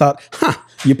of it, I thought,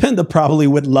 Upenda probably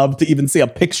would love to even see a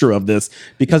picture of this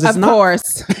because it's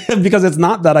because it's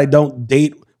not that I don't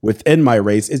date within my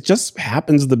race. It just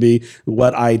happens to be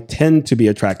what I tend to be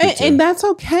attracted to. And that's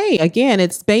okay. Again,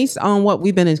 it's based on what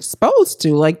we've been exposed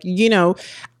to. Like,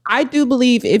 I do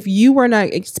believe if you were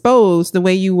not exposed the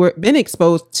way you were been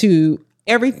exposed to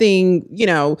everything,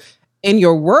 in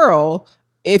your world,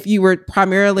 if you were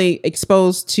primarily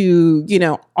exposed to,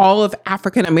 all of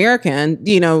African American,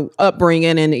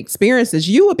 upbringing and experiences,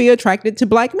 you would be attracted to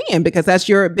Black men because that's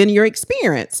been your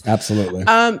experience. Absolutely.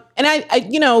 And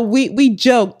we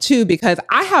joke too, because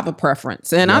I have a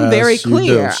preference and I'm very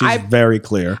clear. She's very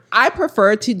clear. I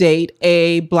prefer to date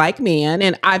a Black man,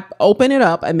 and I open it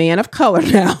up, a man of color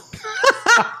now.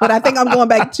 But I think I'm going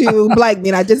back to Black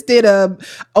men. I just did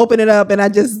open it up, and I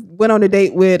just went on a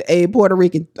date with a Puerto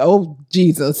Rican. Oh,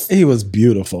 Jesus. He was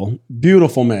beautiful.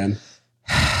 Beautiful man.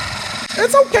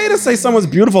 It's okay to say someone's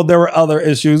beautiful. There were other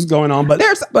issues going on, but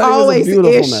there's always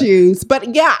issues. Man.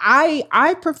 But yeah,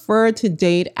 I prefer to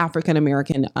date African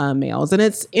American males, and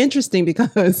it's interesting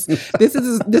because this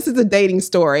is a dating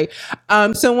story.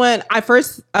 So when I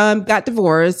first got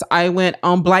divorced, I went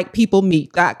on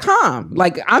blackpeoplemeet.com.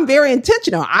 Like, I'm very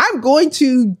intentional. I'm going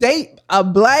to date a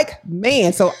Black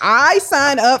man, so I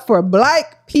signed up for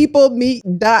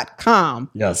blackpeoplemeet.com.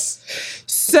 Yes.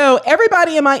 So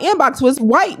everybody in my inbox was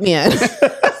white men.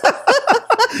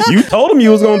 You told him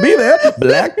you was going to be there.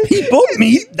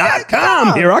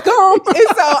 Blackpeoplemeet.com. Here I come. And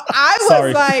so I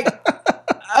was like,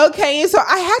 okay. And so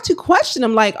I had to question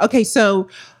him, like, okay, so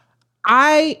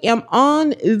I am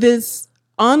on this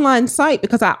online site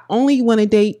because I only want to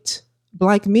date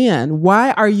Black men.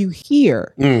 Why are you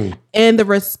here? And the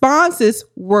responses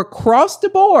were across the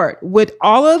board with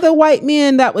all of the white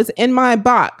men that was in my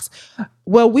box.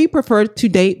 Well, we prefer to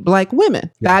date Black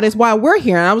women. Yeah. That is why we're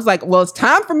here. And I was like, well, it's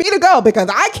time for me to go because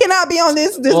I cannot be on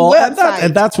this website.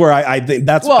 And that's where I think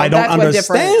I don't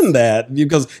understand that,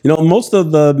 because, most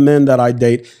of the men that I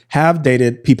date have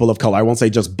dated people of color. I won't say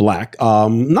just Black.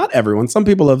 Not everyone. Some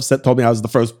people have told me I was the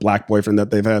first Black boyfriend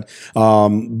that they've had.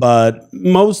 But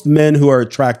most men who are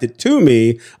attracted to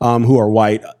me, who are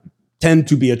white, tend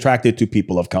to be attracted to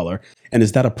people of color. And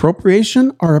is that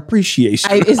appropriation or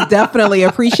appreciation? It's definitely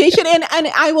appreciation. And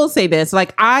I will say this,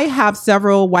 like, I have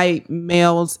several white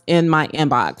males in my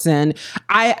inbox, and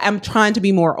I am trying to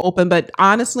be more open, but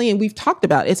honestly, and we've talked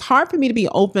about, it's hard for me to be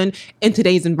open in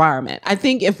today's environment. I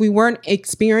think if we weren't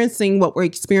experiencing what we're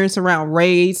experiencing around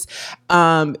race,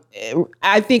 I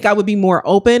think I would be more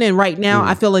open. And right now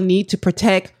I feel a need to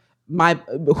protect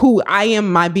who I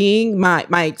am, my being,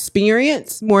 my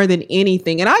experience more than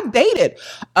anything. And I dated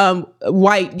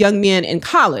white young men in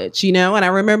college, and I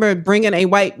remember bringing a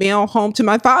white male home to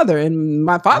my father, and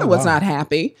my father was not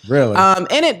happy. Really?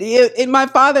 And my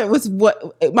father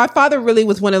really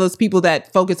was one of those people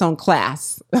that focus on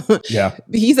class. Yeah.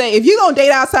 He said, if you're going to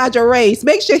date outside your race,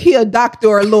 make sure he a doctor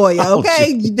or a lawyer.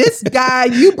 Okay. This guy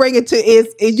you bring it to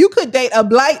is you could date a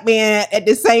Black man at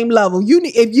the same level.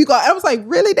 I was like,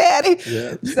 really, Dad?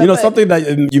 Yeah. Something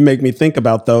that you make me think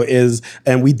about, though, is,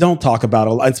 and we don't talk about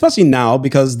it, especially now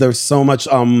because there's so much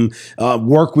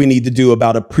work we need to do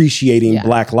about appreciating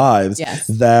Black lives,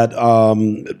 that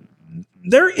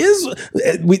there is,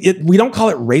 we don't call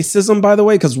it racism, by the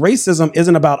way, because racism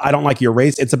isn't about I don't like your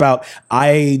race. It's about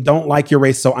I don't like your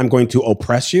race, so I'm going to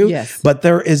oppress you. Yes. But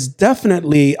there is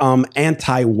definitely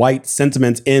anti-white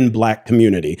sentiments in Black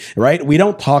community, right? We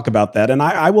don't talk about that. And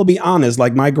I will be honest,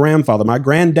 like my grandfather, my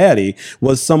granddaddy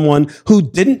was someone who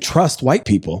didn't trust white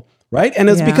people. Right. And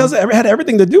it's because it had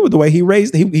everything to do with the way he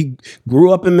raised. He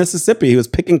grew up in Mississippi. He was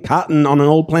picking cotton on an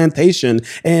old plantation.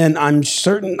 And I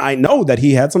know that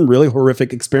he had some really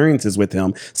horrific experiences with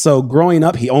him. So growing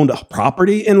up, he owned a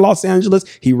property in Los Angeles.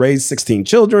 He raised 16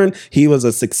 children. He was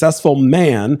a successful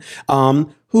man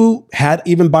who had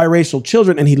even biracial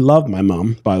children. And he loved my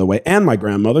mom, by the way, and my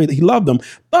grandmother. He loved them.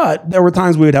 But there were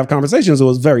times we would have conversations. It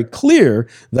was very clear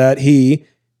that he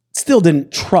still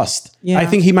didn't trust. Yeah. I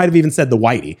think he might have even said the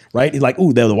whitey, right? He's like,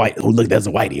 ooh, there's a white. Oh, look, there's a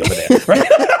whitey over there, right?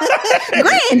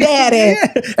 Granddaddy.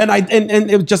 Yeah. And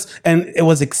it was just, and it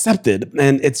was accepted.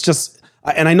 And it's just,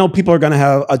 and I know people are going to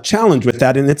have a challenge with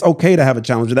that, and it's okay to have a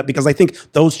challenge with that, because I think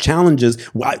those challenges,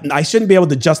 I shouldn't be able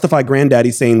to justify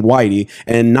granddaddy saying whitey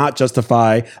and not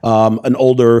justify an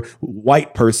older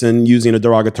white person using a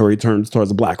derogatory term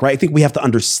towards a Black, right? I think we have to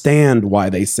understand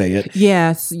why they say it.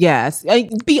 Yes.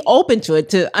 Be open to it,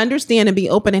 to understand and be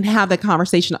open and have that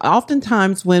conversation.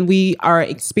 Oftentimes when we are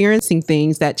experiencing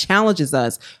things that challenges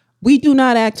us, we do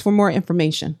not ask for more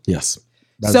information. Yes.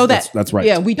 That's right.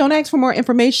 Yeah, we don't ask for more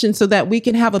information so that we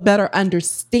can have a better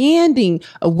understanding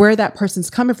of where that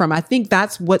person's coming from. I think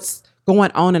that's what's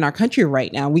going on in our country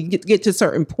right now. We get to a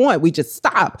certain point, we just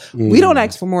stop. We don't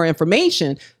ask for more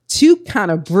information to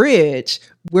kind of bridge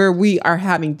where we are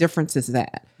having differences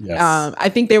at. Yes. I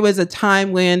think there was a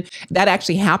time when that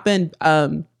actually happened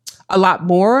a lot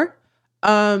more.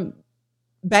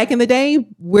 Back in the day,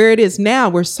 where it is now,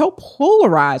 we're so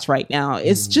polarized right now.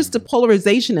 It's just a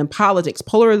polarization in politics,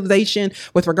 polarization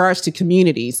with regards to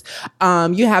communities.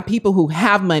 You have people who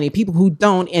have money, people who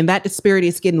don't, and that disparity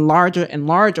is getting larger and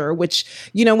larger, which,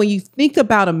 when you think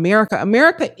about America,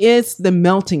 America is the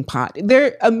melting pot.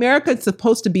 America is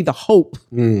supposed to be the hope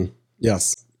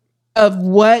Yes. of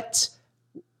what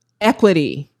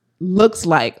equity looks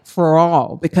like for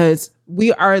all, because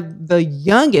we are the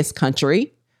youngest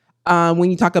country. When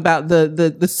you talk about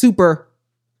the super,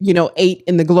 8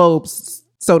 in the globe,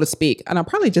 so to speak. And I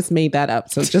probably just made that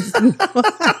up. So just you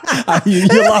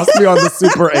lost me on the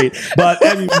Super 8. But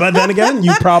then again,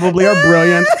 you probably are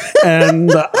brilliant.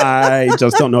 And I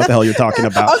just don't know what the hell you're talking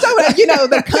about. I'm talking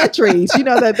about, the countries,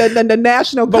 the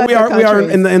national but we are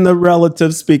in the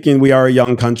relative speaking, we are a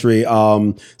young country.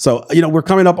 So, we're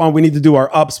coming up on, we need to do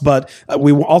our ups, but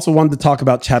we also wanted to talk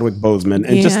about Chadwick Boseman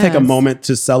and just take a moment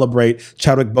to celebrate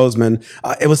Chadwick Boseman.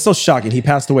 It was so shocking. He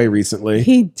passed away recently.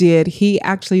 He did. He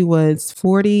actually was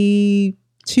 42,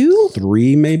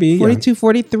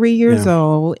 43 years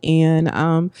old.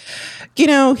 And,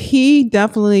 he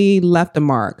definitely left a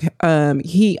mark.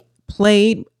 He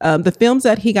played the films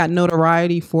that he got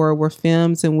notoriety for were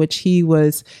films in which he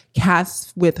was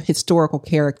cast with historical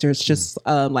characters, just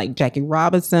like Jackie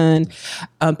Robinson,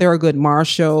 Thurgood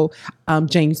Marshall,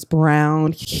 James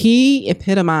Brown. He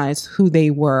epitomized who they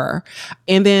were.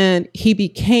 And then he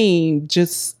became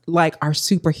just like our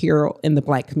superhero in the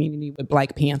Black community with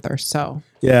Black Panther. So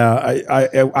yeah,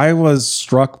 I was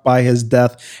struck by his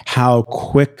death, how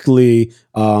quickly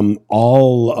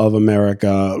all of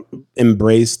America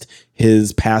embraced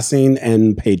his passing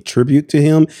and paid tribute to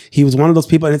him. He was one of those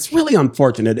people, and it's really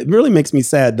unfortunate. It really makes me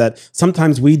sad that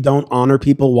sometimes we don't honor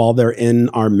people while they're in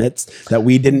our midst, that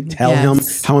we didn't tell him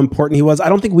how important he was. I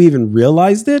don't think we even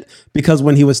realized it, because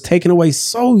when he was taken away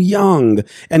so young,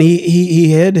 and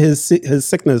he hid his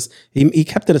sickness, he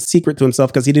kept it a secret to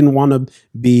himself because he didn't want to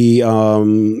be,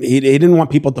 he didn't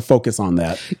want people to focus on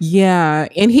that. Yeah,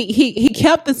 and he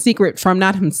kept the secret from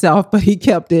not himself, but he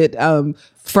kept it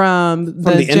from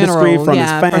the industry, from his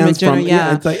fans,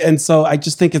 and so I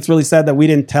just think it's really sad that we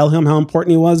didn't tell him how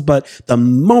important he was. But the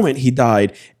moment he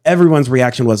died, everyone's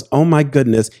reaction was, "Oh my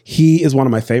goodness, he is one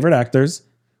of my favorite actors."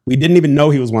 We didn't even know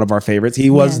he was one of our favorites.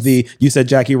 He was you said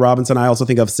Jackie Robinson. I also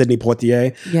think of Sidney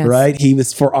Poitier, right? He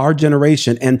was for our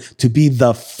generation, and to be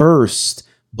the first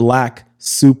Black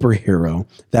superhero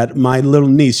that my little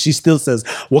niece, she still says,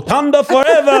 "Wakanda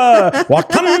forever,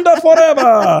 Wakanda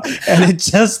forever." And it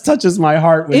just touches my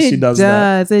heart when she does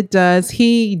that. It does.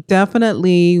 He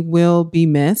definitely will be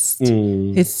missed.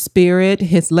 His spirit,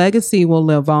 his legacy will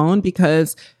live on,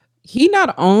 because he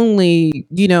not only,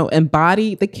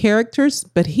 embodied the characters,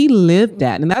 but he lived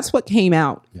that. And that's what came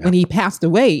out when he passed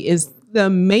away, is the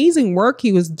amazing work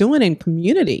he was doing in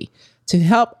community to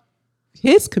help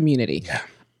his community.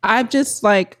 I'm just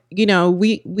like,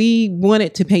 we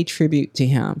wanted to pay tribute to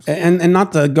him. And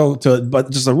not to go to, but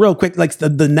just a real quick, like the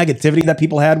negativity that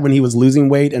people had when he was losing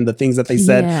weight and the things that they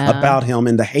said about him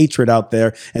and the hatred out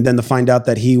there. And then to find out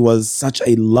that he was such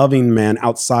a loving man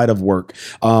outside of work.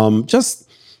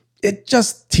 It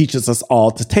just teaches us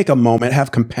all to take a moment, have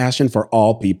compassion for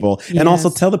all people, and also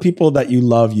tell the people that you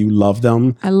love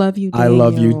them. I love you, Daniel. I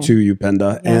love you too,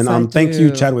 Upenda. Yes, and thank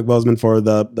you, Chadwick Boseman, for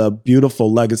the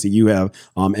beautiful legacy you have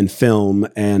in film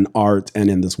and art and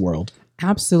in this world.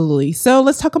 Absolutely. So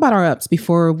let's talk about our ups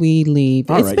before we leave.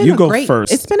 All right, you go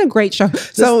first. It's been a great show.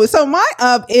 So my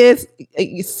up is,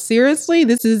 seriously,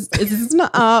 this is an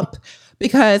up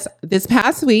because this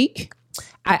past week,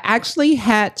 I actually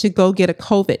had to go get a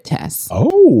COVID test.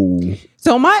 Oh.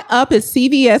 So my up is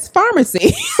CVS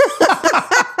Pharmacy.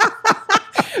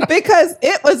 Because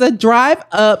it was a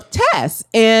drive-up test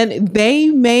and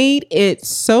they made it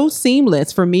so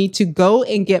seamless for me to go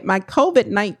and get my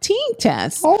COVID-19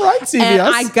 test. All right, CVS. And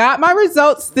I got my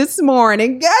results this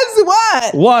morning. Guess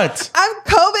what? What? I'm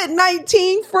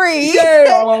COVID-19 free.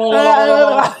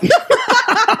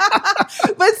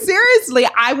 But seriously,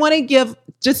 I want to give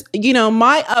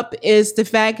my up is the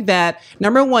fact that,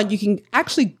 number one, you can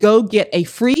actually go get a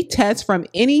free test from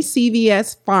any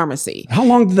CVS pharmacy. How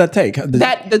long did that take?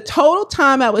 The total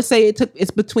time I would say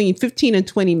it's between 15 and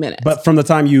 20 minutes. But from the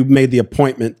time you made the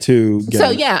appointment to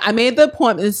get it. Yeah, I made the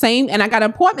appointment and I got an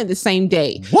appointment the same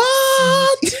day.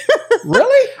 What?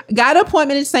 Really? Got an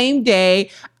appointment the same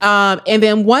day. And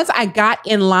then once I got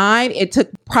in line, it took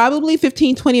probably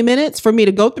 15, 20 minutes for me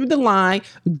to go through the line,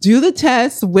 do the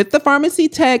test with the pharmacy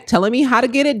tech, telling me how to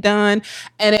get it done.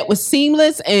 And it was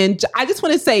seamless. And I just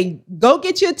want to say, go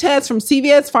get your test from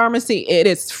CVS Pharmacy. It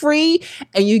is free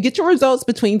and you get your results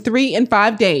between 3 and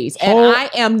 5 days. And I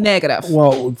am negative.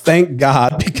 Well, thank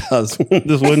God, because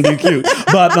this wouldn't be cute.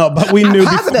 But we knew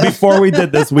before we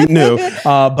did this, we knew.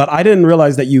 But I didn't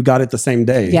realize that you got it the same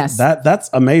day. Yes. That's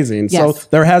amazing. Yes. So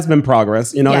there has been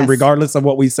progress, and regardless of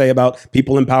what we say about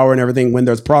people in power and everything, when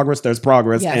there's progress, there's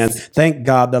progress. Yes. And thank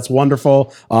God, that's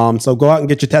wonderful. So go out and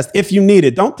get your test if you need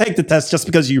it. Don't take the test just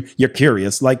because you're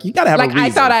curious. Like, you got to have a reason. I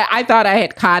thought I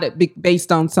had caught it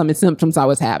based on some symptoms I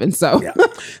was having. So,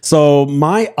 So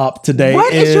my up today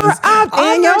what is your up, Daniel?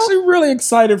 I'm actually really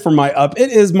excited for my up.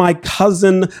 It is my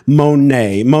cousin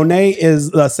Monet. Monet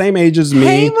is the same age as me.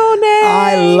 Hey, Monet.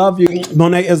 I love you.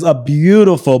 Monet is a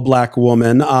beautiful Black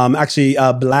woman. Actually,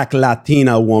 a Black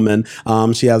Latina woman.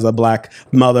 She has a Black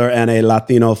mother and a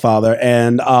Latino father.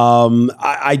 And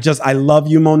I love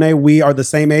you, Monet. We are the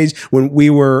same age when we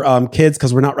were kids,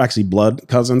 because we're not actually blood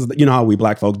cousins. You know how we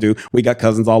Black folk do. We got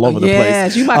cousins all over the place.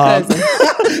 Yes, you my cousin.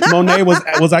 Monet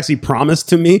was actually promised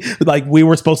to me. Like, we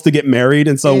were supposed to get married.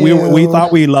 And so we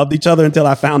thought we loved each other until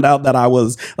I found out that I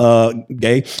was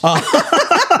gay.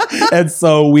 And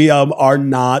so we are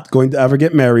not going to ever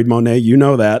get married, Monet. You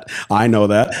know that. I know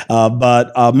that.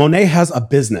 But Monet has a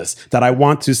business that I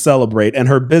want to celebrate. And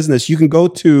her business, you can go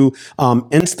to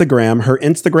Instagram. Her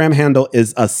Instagram handle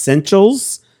is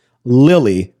Essentials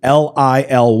Lily,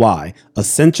 Lily.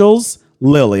 Essentials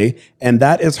Lily. And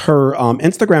that is her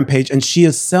Instagram page. And she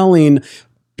is selling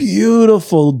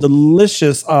beautiful,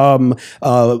 delicious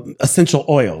essential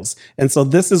oils. And so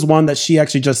this is one that she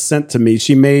actually just sent to me.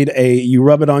 She made you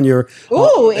rub it on your...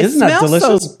 Oh, it smells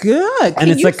so good.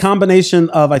 And it's a combination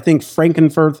of, I think,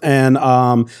 frankincense and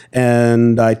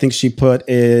I think she put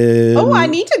in... Oh, I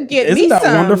need to get Isn't that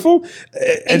wonderful?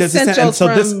 Essentials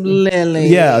from Lily.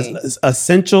 Yeah,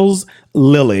 Essentials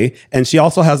Lily. And she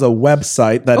also has a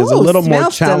website that is a little more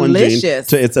challenging.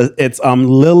 Delicious. It's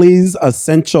Lily's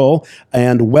Essential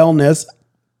and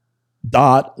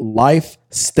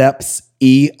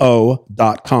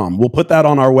wellness.lifestepseo.com. We'll put that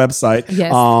on our website.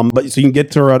 Yes. But so you can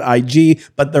get to her at IG.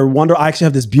 But I actually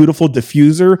have this beautiful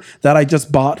diffuser that I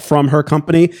just bought from her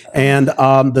company, and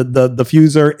the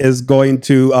diffuser is going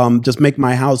to just make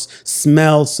my house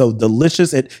smell so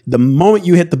delicious. The moment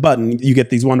you hit the button, you get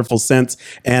these wonderful scents,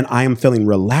 and I am feeling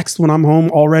relaxed when I'm home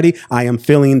already. I am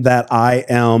feeling that I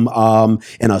am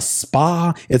in a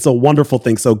spa. It's a wonderful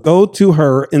thing. So go to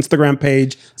her Instagram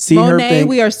page, see her thing.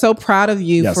 We are so proud of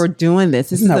you for doing this.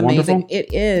 This Isn't is that amazing. wonderful?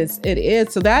 It is.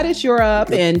 So that is your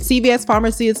up, and CVS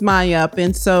Pharmacy is my up.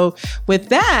 And so with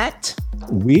that,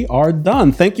 we are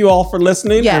done. Thank you all for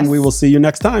listening, and we will see you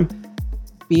next time.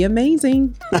 Be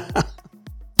amazing.